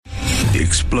The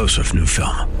explosive new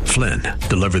film, Flynn,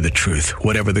 deliver the truth,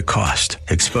 whatever the cost,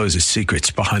 exposes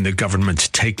secrets behind the government's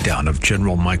takedown of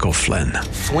General Michael Flynn.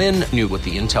 Flynn knew what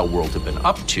the intel world had been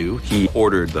up to. He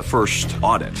ordered the first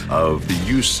audit of the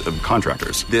use of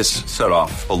contractors. This set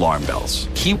off alarm bells.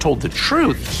 He told the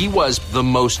truth. He was the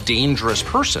most dangerous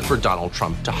person for Donald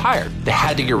Trump to hire. They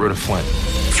had to get rid of Flynn.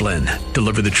 Flynn,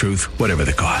 deliver the truth, whatever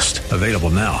the cost. Available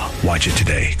now. Watch it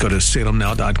today. Go to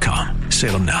salemnow.com.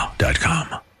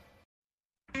 salemnow.com.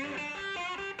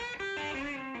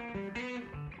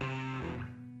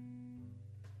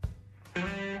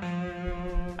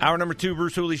 Hour number 2,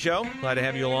 Bruce Hooley Show. Glad to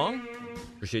have you along.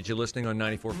 Appreciate you listening on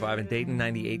 94.5 in Dayton,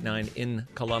 98.9 in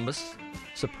Columbus.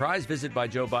 Surprise visit by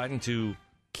Joe Biden to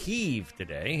Kyiv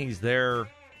today. He's there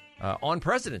on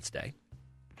President's Day.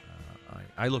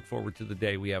 I look forward to the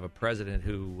day we have a president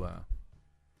who...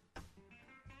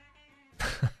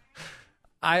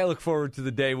 I look forward to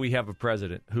the day we have a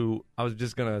president who, I was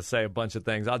just going to say a bunch of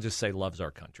things. I'll just say loves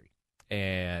our country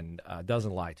and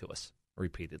doesn't lie to us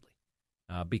repeatedly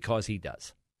because he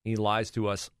does. He lies to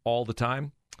us all the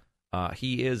time.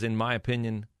 He is, in my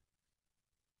opinion,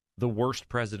 the worst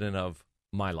president of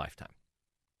my lifetime.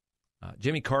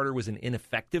 Jimmy Carter was an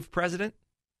ineffective president,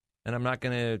 and I'm not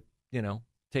going to,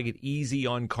 take it easy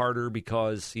on Carter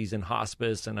because he's in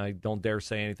hospice, and I don't dare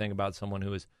say anything about someone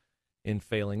who is in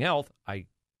failing health.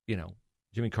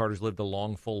 Jimmy Carter's lived a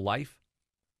long, full life.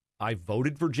 I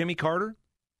voted for Jimmy Carter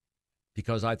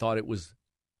because I thought it was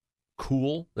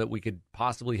cool that we could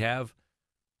possibly have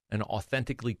an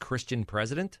authentically Christian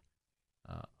president.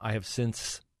 I have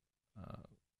since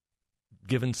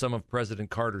given some of President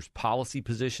Carter's policy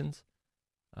positions,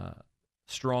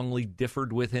 strongly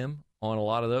differed with him on a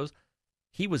lot of those.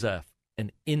 He was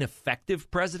an ineffective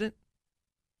president.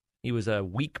 He was a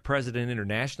weak president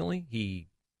internationally. He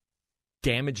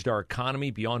damaged our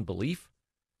economy beyond belief.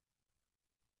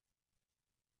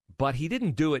 But he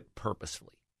didn't do it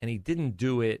purposefully. And he didn't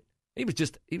do it. He was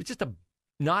just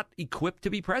not equipped to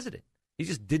be president. He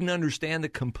just didn't understand the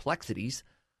complexities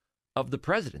of the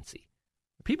presidency.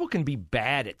 People can be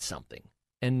bad at something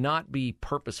and not be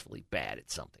purposefully bad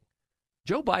at something.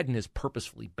 Joe Biden is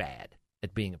purposefully bad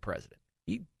at being a president.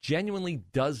 He genuinely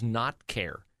does not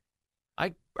care.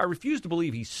 I refuse to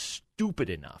believe he's stupid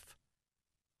enough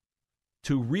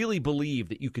to really believe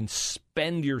that you can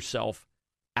spend yourself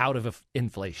out of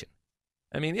inflation.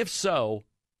 I mean, if so,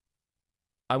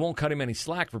 I won't cut him any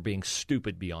slack for being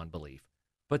stupid beyond belief.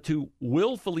 But to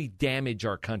willfully damage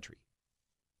our country,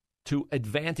 to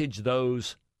advantage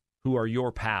those who are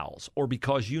your pals, or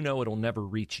because you know it'll never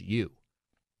reach you,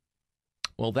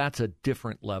 well, that's a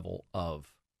different level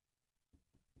of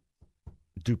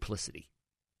duplicity.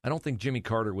 I don't think Jimmy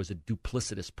Carter was a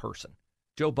duplicitous person.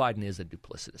 Joe Biden is a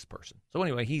duplicitous person. So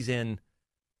anyway, he's in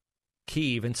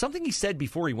Kyiv, and something he said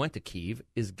before he went to Kyiv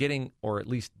is getting, or at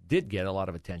least did get, a lot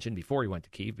of attention before he went to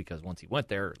Kyiv, because once he went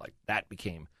there, that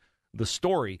became the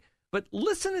story. But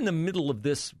listen in the middle of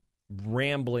this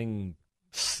rambling,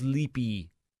 sleepy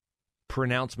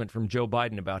pronouncement from Joe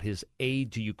Biden about his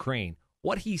aid to Ukraine.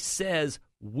 What he says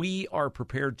we are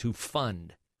prepared to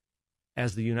fund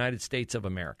as the United States of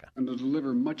America. And to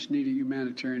deliver much-needed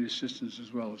humanitarian assistance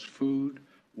as well as food,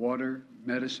 water,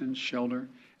 medicine, shelter,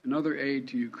 and other aid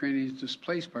to Ukrainians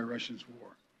displaced by Russia's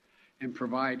war, and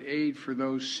provide aid for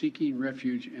those seeking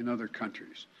refuge in other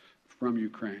countries from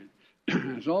Ukraine.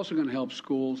 It's also going to help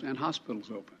schools and hospitals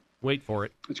open. Wait for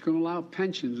it. It's going to allow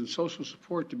pensions and social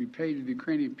support to be paid to the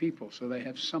Ukrainian people so they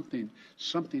have something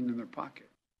in their pocket.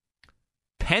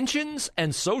 Pensions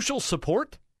and social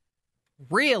support?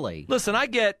 Really? Listen, I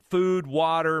get food,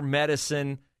 water,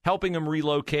 medicine, helping them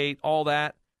relocate, all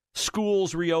that.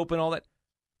 Schools reopen, all that.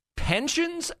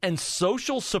 Pensions and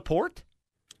social support?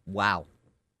 Wow.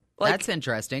 That's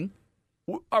interesting.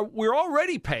 We're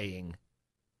already paying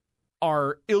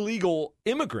our illegal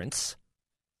immigrants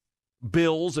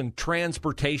bills and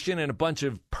transportation and a bunch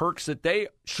of perks that they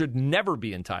should never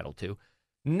be entitled to.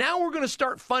 Now we're going to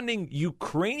start funding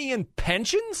Ukrainian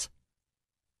pensions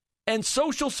and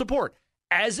social support,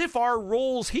 as if our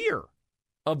roles here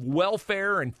of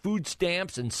welfare and food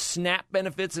stamps and SNAP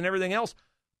benefits and everything else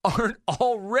aren't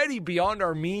already beyond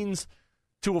our means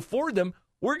to afford them.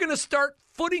 We're going to start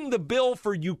footing the bill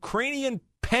for Ukrainian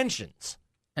pensions.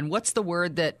 And what's the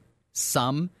word that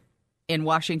some in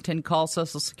Washington call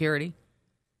Social Security?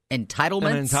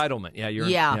 Entitlements? An entitlement.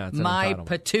 Yeah, my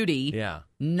patootie. Yeah.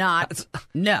 No.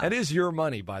 That is your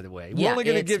money, by the way. We're only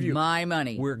going to give you my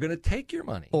money. We're going to take your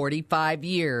money. 45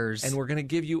 years. And we're going to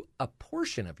give you a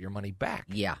portion of your money back.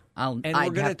 Yeah.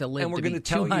 I'd have to live to be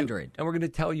 200. And we're going to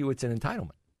tell you it's an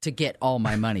entitlement. To get all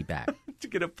my money back. To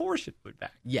get a portion of it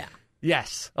back. Yeah.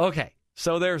 Yes. Okay.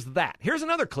 So there's that. Here's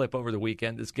another clip over the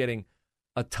weekend that's getting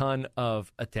a ton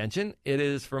of attention. It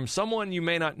is from someone you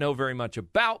may not know very much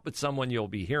about, but someone you'll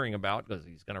be hearing about because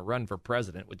he's going to run for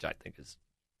president, which I think is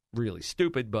really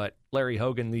stupid. But Larry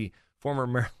Hogan, the former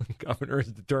Maryland governor,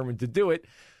 is determined to do it.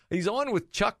 He's on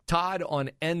with Chuck Todd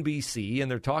on NBC,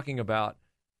 and they're talking about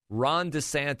Ron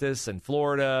DeSantis and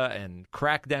Florida and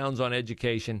crackdowns on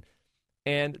education.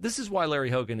 And this is why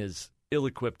Larry Hogan is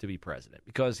ill-equipped to be president,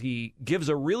 because he gives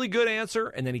a really good answer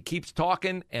and then he keeps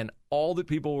talking, and all that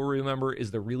people will remember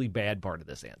is the really bad part of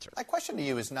this answer. My question to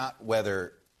you is not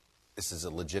whether this is a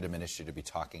legitimate issue to be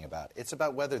talking about. It's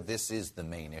about whether this is the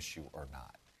main issue or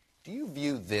not. Do you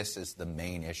view this as the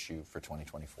main issue for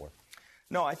 2024?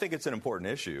 No, I think it's an important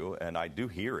issue, and I do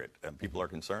hear it. And people are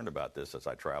concerned about this as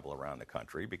I travel around the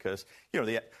country because,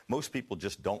 most people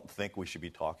just don't think we should be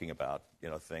talking about,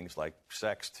 things like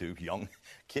sex to young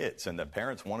kids, and that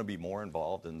parents want to be more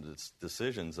involved in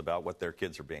decisions about what their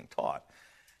kids are being taught.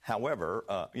 However,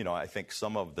 I think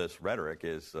some of this rhetoric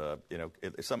is,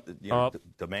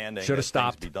 demanding that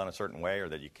things be done a certain way, or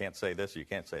that you can't say this or you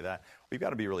can't say that. We've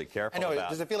got to be really careful. I know.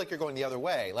 Does it feel like you're going the other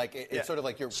way? Like it's sort of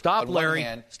like you're stop, on Larry. One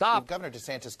hand, stop. Governor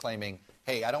DeSantis claiming,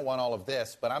 "Hey, I don't want all of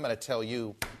this, but I'm going to tell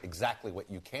you exactly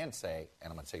what you can say, and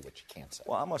I'm going to tell you what you can't say."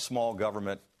 Well, I'm a small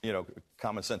government,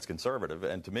 common sense conservative,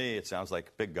 and to me, it sounds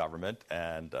like big government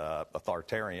and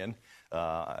authoritarian. You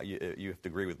have to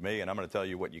agree with me, and I'm going to tell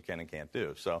you what you can and can't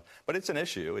do. So, but it's an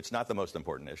issue. It's not the most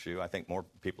important issue. I think more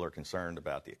people are concerned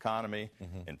about the economy,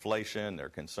 inflation. They're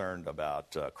concerned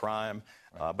about crime.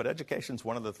 But education's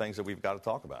one of the things that we've got to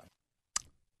talk about.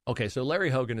 Okay, so Larry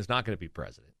Hogan is not going to be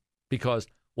president because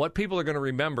what people are going to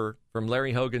remember from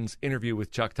Larry Hogan's interview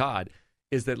with Chuck Todd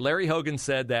is that Larry Hogan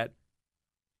said that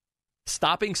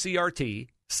stopping CRT,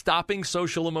 stopping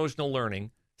social emotional learning,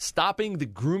 stopping the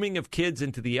grooming of kids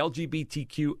into the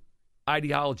LGBTQ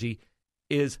ideology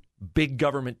is big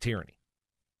government tyranny.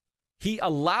 He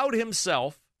allowed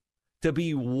himself to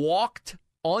be walked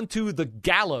onto the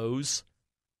gallows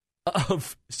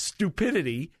of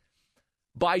stupidity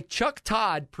by Chuck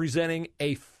Todd presenting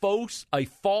a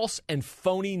false and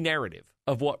phony narrative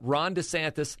of what Ron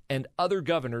DeSantis and other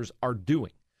governors are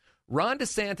doing. Ron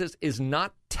DeSantis is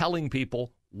not telling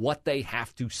people what they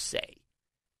have to say.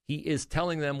 He is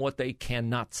telling them what they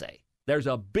cannot say. There's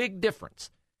a big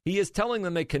difference. He is telling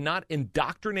them they cannot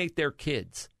indoctrinate their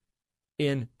kids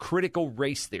in critical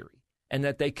race theory and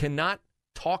that they cannot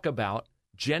talk about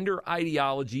gender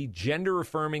ideology,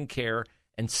 gender-affirming care,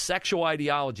 and sexual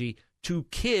ideology to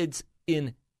kids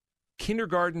in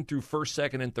kindergarten through first,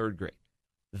 second, and third grade.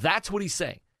 That's what he's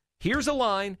saying. Here's a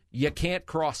line. You can't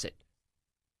cross it.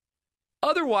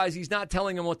 Otherwise, he's not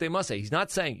telling them what they must say. He's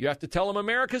not saying you have to tell them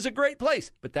America's a great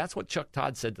place. But that's what Chuck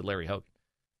Todd said to Larry Hogan.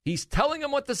 He's telling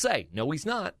them what to say. No, he's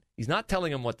not. He's not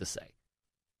telling them what to say.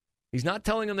 He's not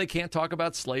telling them they can't talk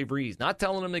about slavery. He's not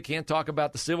telling them they can't talk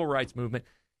about the civil rights movement.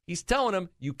 He's telling them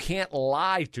you can't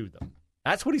lie to them.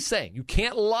 That's what he's saying. You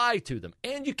can't lie to them,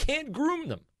 and you can't groom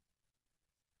them.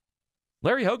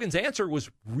 Larry Hogan's answer was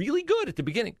really good at the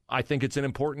beginning. I think it's an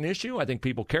important issue. I think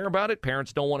people care about it.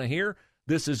 Parents don't want to hear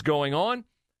this is going on.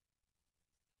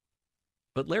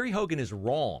 But Larry Hogan is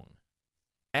wrong,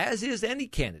 as is any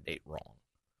candidate wrong,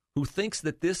 who thinks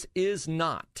that this is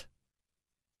not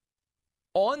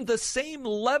on the same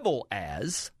level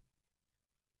as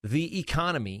the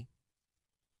economy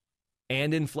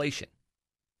and inflation.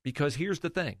 Because here's the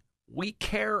thing. We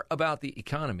care about the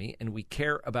economy and we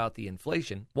care about the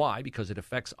inflation. Why? Because it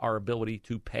affects our ability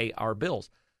to pay our bills.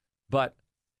 But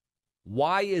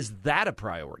why is that a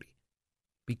priority?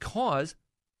 Because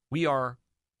we are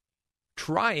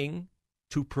trying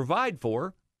to provide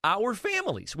for our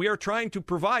families. We are trying to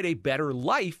provide a better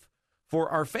life for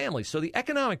our families. So the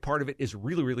economic part of it is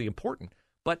really, really important.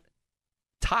 But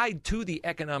tied to the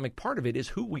economic part of it is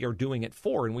who we are doing it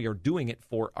for, and we are doing it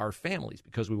for our families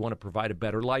because we want to provide a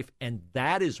better life, and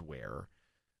that is where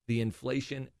the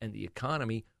inflation and the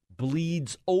economy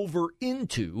bleeds over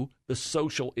into the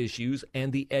social issues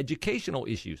and the educational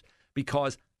issues.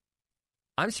 Because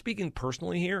I'm speaking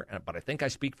personally here, but I think I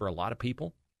speak for a lot of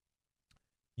people.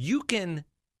 You can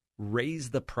raise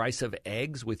the price of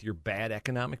eggs with your bad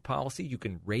economic policy. You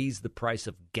can raise the price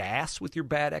of gas with your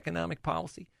bad economic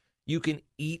policy. You can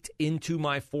eat into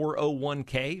my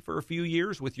 401k for a few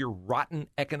years with your rotten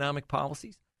economic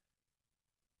policies.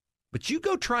 But you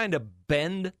go trying to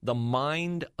bend the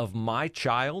mind of my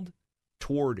child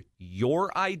toward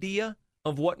your idea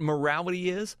of what morality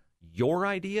is, your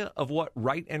idea of what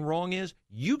right and wrong is.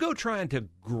 You go trying to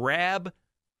grab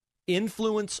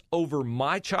influence over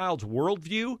my child's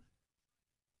worldview.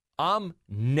 I'm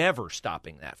never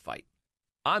stopping that fight.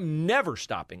 I'm never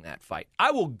stopping that fight.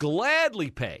 I will gladly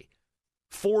pay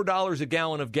 $4 a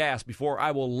gallon of gas before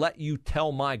I will let you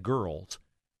tell my girls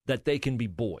that they can be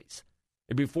boys.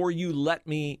 And before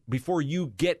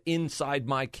you get inside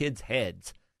my kids'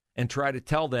 heads and try to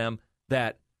tell them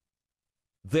that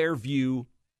their view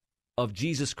of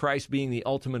Jesus Christ being the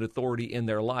ultimate authority in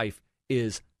their life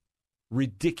is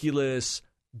ridiculous,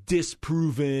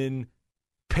 disproven,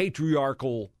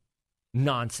 patriarchal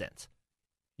nonsense.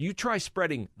 You try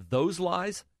spreading those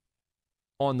lies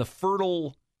on the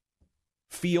fertile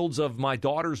fields of my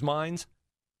daughter's minds,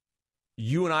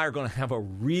 you and I are going to have a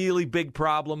really big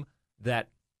problem that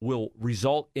will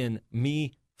result in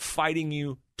me fighting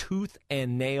you tooth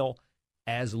and nail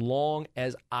as long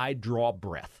as I draw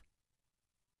breath.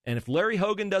 And if Larry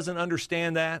Hogan doesn't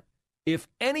understand that, if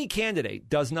any candidate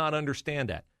does not understand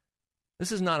that,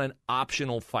 this is not an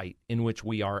optional fight in which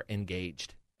we are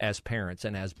engaged as parents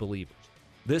and as believers.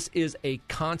 This is a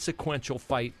consequential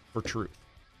fight for truth.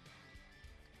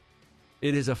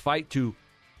 It is a fight to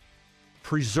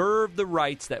preserve the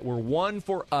rights that were won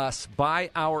for us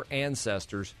by our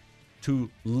ancestors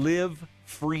to live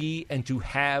free and to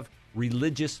have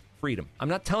religious freedom. I'm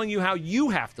not telling you how you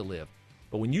have to live,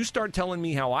 but when you start telling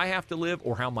me how I have to live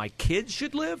or how my kids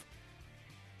should live,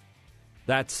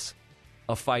 that's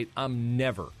a fight I'm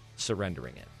never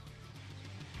surrendering in.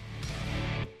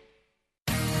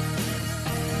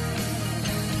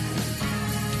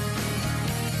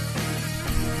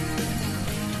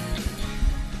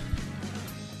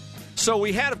 So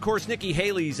we had, of course, Nikki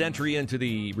Haley's entry into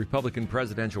the Republican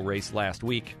presidential race last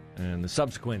week and the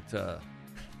subsequent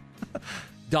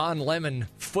Don Lemon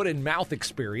foot and mouth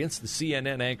experience. The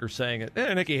CNN anchor saying,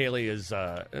 Nikki Haley is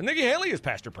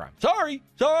past her prime. Sorry,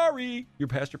 you're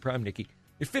past your prime, Nikki.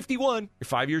 You're 51. You're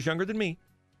 5 years younger than me.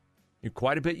 You're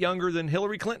quite a bit younger than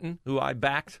Hillary Clinton, who I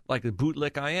backed like the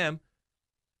bootlick I am.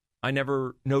 I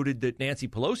never noted that Nancy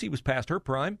Pelosi was past her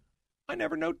prime. I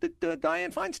never noted that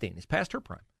Dianne Feinstein is past her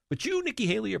prime. But you, Nikki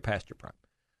Haley, are past your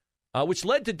prime, which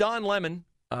led to Don Lemon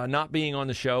not being on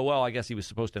the show. Well, I guess he was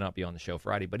supposed to not be on the show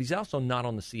Friday, but he's also not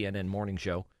on the CNN morning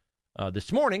show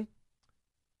this morning.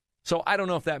 So I don't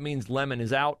know if that means Lemon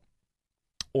is out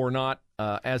or not,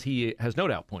 as he has no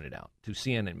doubt pointed out to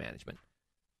CNN management.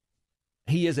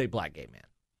 He is a black gay man,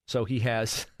 so he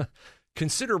has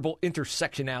considerable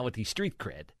intersectionality street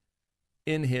cred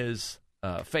in his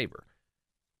favor.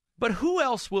 But who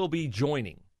else will be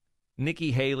joining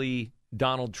Nikki Haley,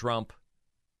 Donald Trump,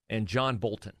 and John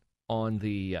Bolton on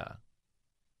the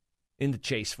in the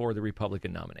chase for the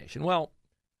Republican nomination? Well,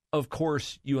 of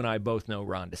course, you and I both know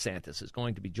Ron DeSantis is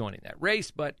going to be joining that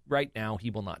race, but right now he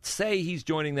will not say he's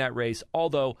joining that race,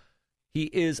 although he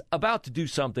is about to do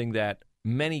something that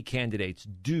many candidates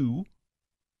do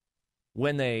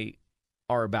when they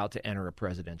are about to enter a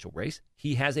presidential race.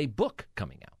 He has a book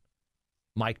coming out.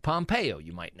 Mike Pompeo,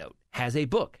 you might note, has a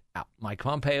book out. Mike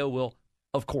Pompeo will,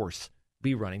 of course,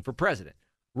 be running for president.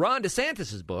 Ron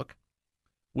DeSantis' book,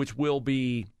 which will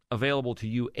be available to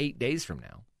you 8 days from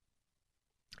now,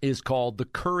 is called The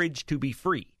Courage to Be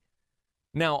Free.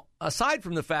 Now, aside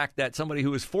from the fact that somebody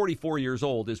who is 44 years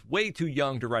old is way too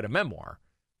young to write a memoir,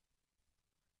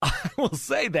 I will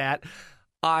say that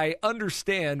I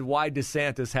understand why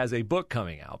DeSantis has a book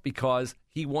coming out, because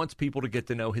he wants people to get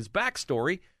to know his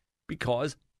backstory,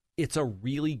 because it's a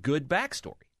really good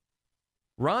backstory.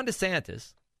 Ron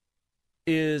DeSantis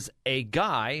is a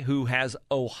guy who has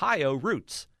Ohio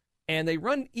roots, and they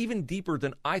run even deeper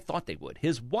than I thought they would.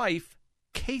 His wife,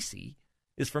 Casey,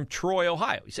 is from Troy,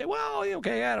 Ohio. You say, well,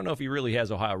 okay, I don't know if he really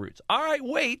has Ohio roots. All right,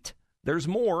 wait, there's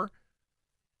more.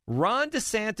 Ron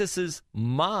DeSantis'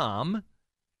 mom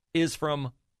is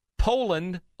from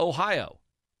Poland, Ohio.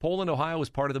 Poland, Ohio is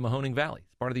part of the Mahoning Valley.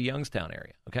 It's part of the Youngstown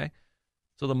area, okay?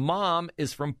 So the mom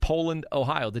is from Poland,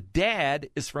 Ohio. The dad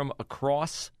is from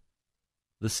across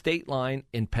the state line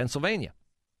in Pennsylvania.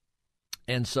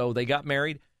 And so they got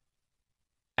married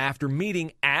after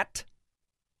meeting at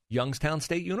Youngstown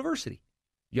State University.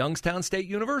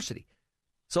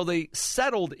 So they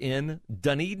settled in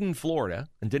Dunedin, Florida.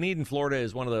 And Dunedin, Florida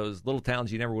is one of those little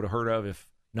towns you never would have heard of if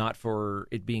not for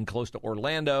it being close to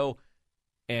Orlando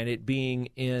and it being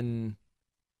in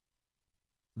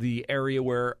the area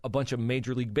where a bunch of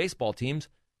Major League Baseball teams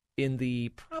in the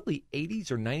probably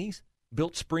 80s or 90s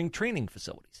built spring training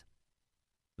facilities.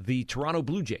 The Toronto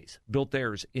Blue Jays built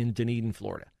theirs in Dunedin,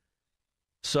 Florida.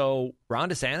 So Ron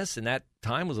DeSantis in that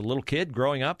time was a little kid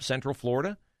growing up, Central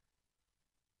Florida,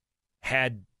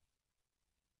 had,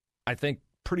 I think,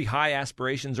 pretty high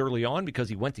aspirations early on because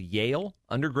he went to Yale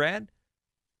undergrad.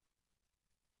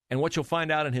 And what you'll find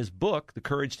out in his book, The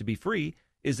Courage to Be Free,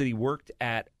 is that he worked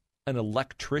at an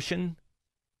electrician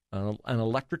an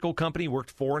electrical company,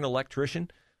 worked for an electrician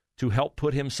to help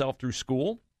put himself through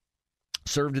school,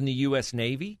 served in the U.S.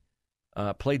 Navy,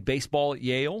 played baseball at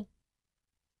Yale.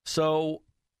 So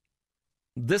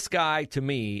this guy, to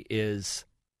me, is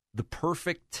the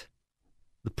perfect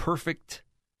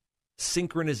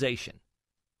synchronization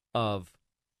of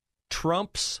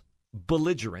Trump's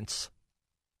belligerence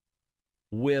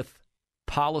with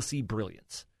policy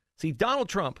brilliance. See, Donald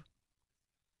Trump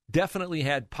definitely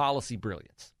had policy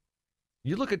brilliance.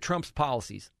 You look at Trump's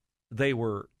policies, they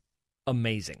were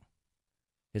amazing.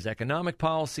 His economic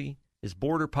policy, his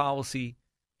border policy,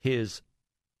 his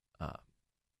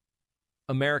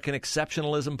American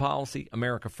exceptionalism policy,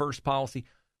 America First policy.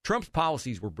 Trump's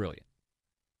policies were brilliant.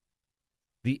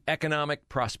 The economic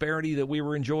prosperity that we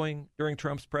were enjoying during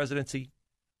Trump's presidency,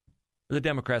 the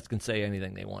Democrats can say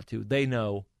anything they want to. They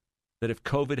know that if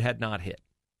COVID had not hit,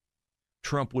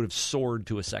 Trump would have soared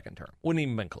to a second term. Wouldn't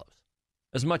even been close.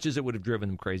 As much as it would have driven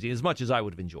him crazy, as much as I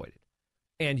would have enjoyed it.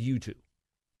 And you too.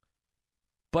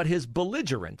 But his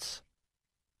belligerence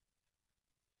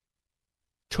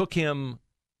took him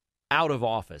out of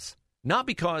office, not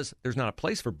because there's not a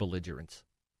place for belligerence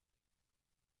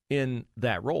in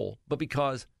that role, but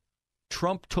because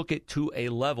Trump took it to a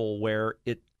level where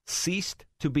it ceased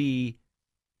to be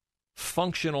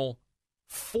functional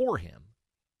for him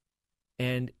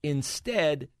and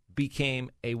instead became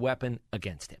a weapon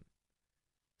against him.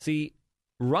 See,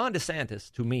 Ron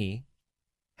DeSantis, to me,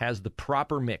 has the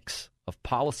proper mix of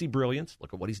policy brilliance.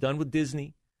 Look at what he's done with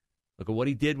Disney. Look at what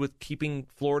he did with keeping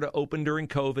Florida open during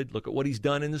COVID. Look at what he's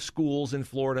done in the schools in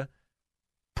Florida,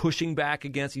 pushing back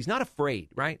against. He's not afraid,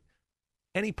 right?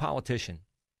 Any politician,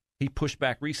 he pushed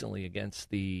back recently against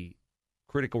the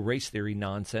critical race theory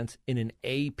nonsense in an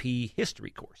AP history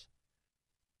course.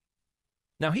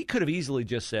 Now, he could have easily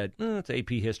just said, it's AP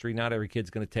history. Not every kid's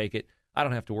going to take it. I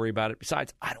don't have to worry about it.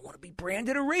 Besides, I don't want to be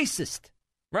branded a racist,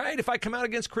 right? If I come out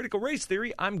against critical race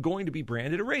theory, I'm going to be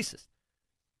branded a racist.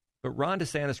 But Ron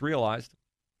DeSantis realized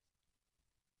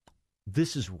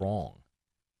this is wrong,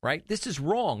 right? This is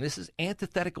wrong. This is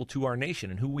antithetical to our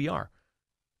nation and who we are.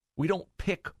 We don't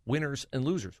pick winners and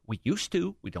losers. We used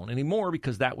to. We don't anymore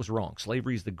because that was wrong.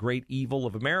 Slavery is the great evil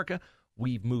of America.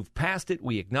 We've moved past it.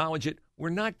 We acknowledge it. We're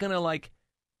not going to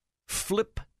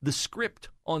flip the script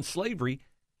on slavery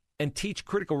and teach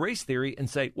critical race theory and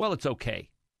say, well, it's okay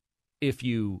if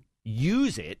you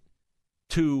use it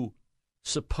to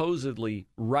supposedly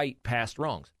right past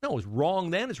wrongs. No, it was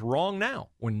wrong then. It's wrong now.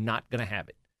 We're not going to have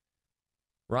it.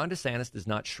 Ron DeSantis does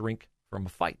not shrink from a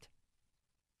fight.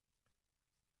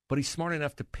 But he's smart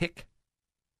enough to pick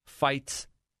fights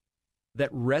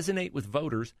that resonate with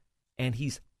voters, and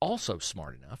he's also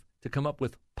smart enough to come up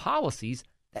with policies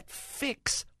that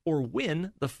fix or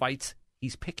win the fights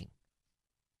he's picking.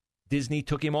 Disney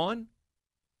took him on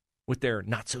with their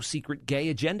not-so-secret gay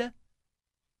agenda.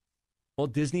 Well,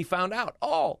 Disney found out.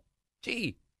 Oh,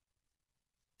 gee,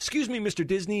 excuse me, Mr.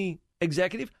 Disney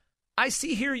executive, I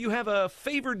see here you have a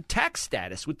favored tax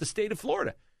status with the state of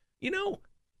Florida. You know,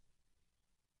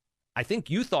 I think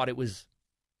you thought it was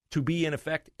to be in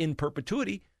effect in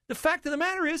perpetuity. The fact of the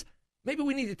matter is, maybe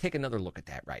we need to take another look at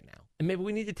that right now. And maybe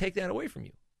we need to take that away from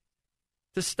you.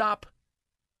 To stop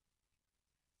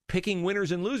picking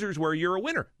winners and losers where you're a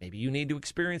winner. Maybe you need to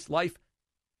experience life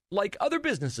like other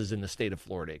businesses in the state of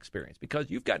Florida experience because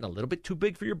you've gotten a little bit too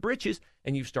big for your britches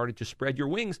and you've started to spread your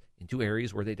wings into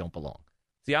areas where they don't belong.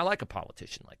 See, I like a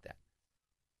politician like that.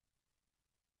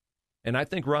 And I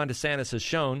think Ron DeSantis has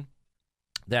shown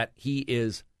that he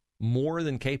is more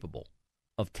than capable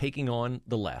of taking on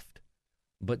the left,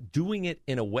 but doing it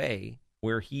in a way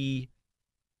where he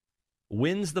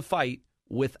wins the fight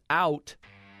without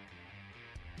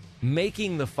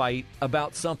making the fight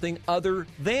about something other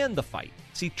than the fight.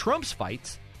 See, Trump's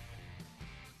fights,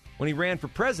 when he ran for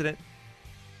president,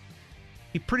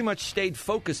 he pretty much stayed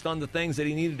focused on the things that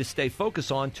he needed to stay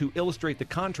focused on to illustrate the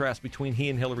contrast between he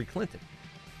and Hillary Clinton.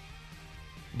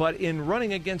 But in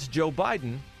running against Joe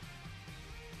Biden,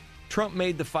 Trump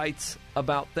made the fights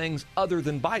about things other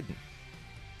than Biden.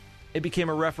 It became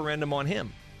a referendum on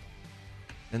him.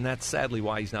 And that's sadly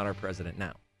why he's not our president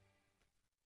now.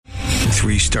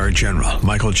 3-star General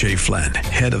Michael J. Flynn,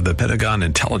 head of the Pentagon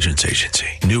Intelligence Agency,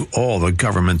 knew all the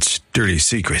government's dirty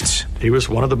secrets. He was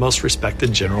one of the most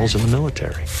respected generals in the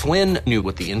military. Flynn knew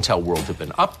what the intel world had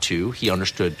been up to. He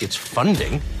understood its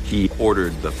funding. He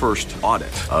ordered the first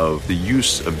audit of the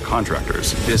use of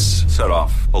contractors. This set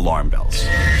off alarm bells.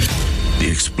 The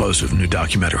explosive new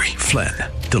documentary, Flynn,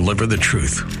 Deliver the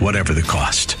Truth, Whatever the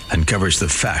Cost, uncovers the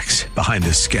facts behind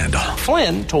this scandal.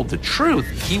 Flynn told the truth.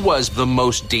 He was the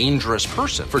most dangerous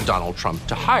person for Donald Trump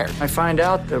to hire. I find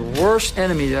out the worst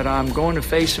enemy that I'm going to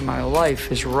face in my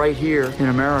life is right here in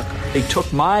America. They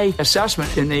took my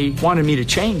assessment and they wanted me to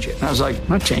change it. And I was like, I'm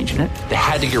not changing it. They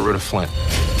had to get rid of Flynn.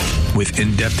 With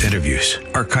in-depth interviews,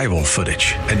 archival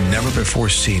footage, and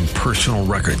never-before-seen personal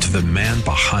records of the man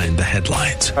behind the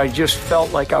headlines. I just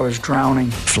felt like I was drowning.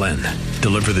 Flynn,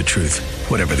 Deliver the Truth,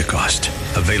 Whatever the Cost.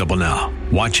 Available now.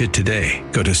 Watch it today.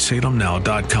 Go to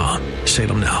salemnow.com.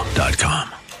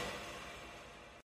 salemnow.com.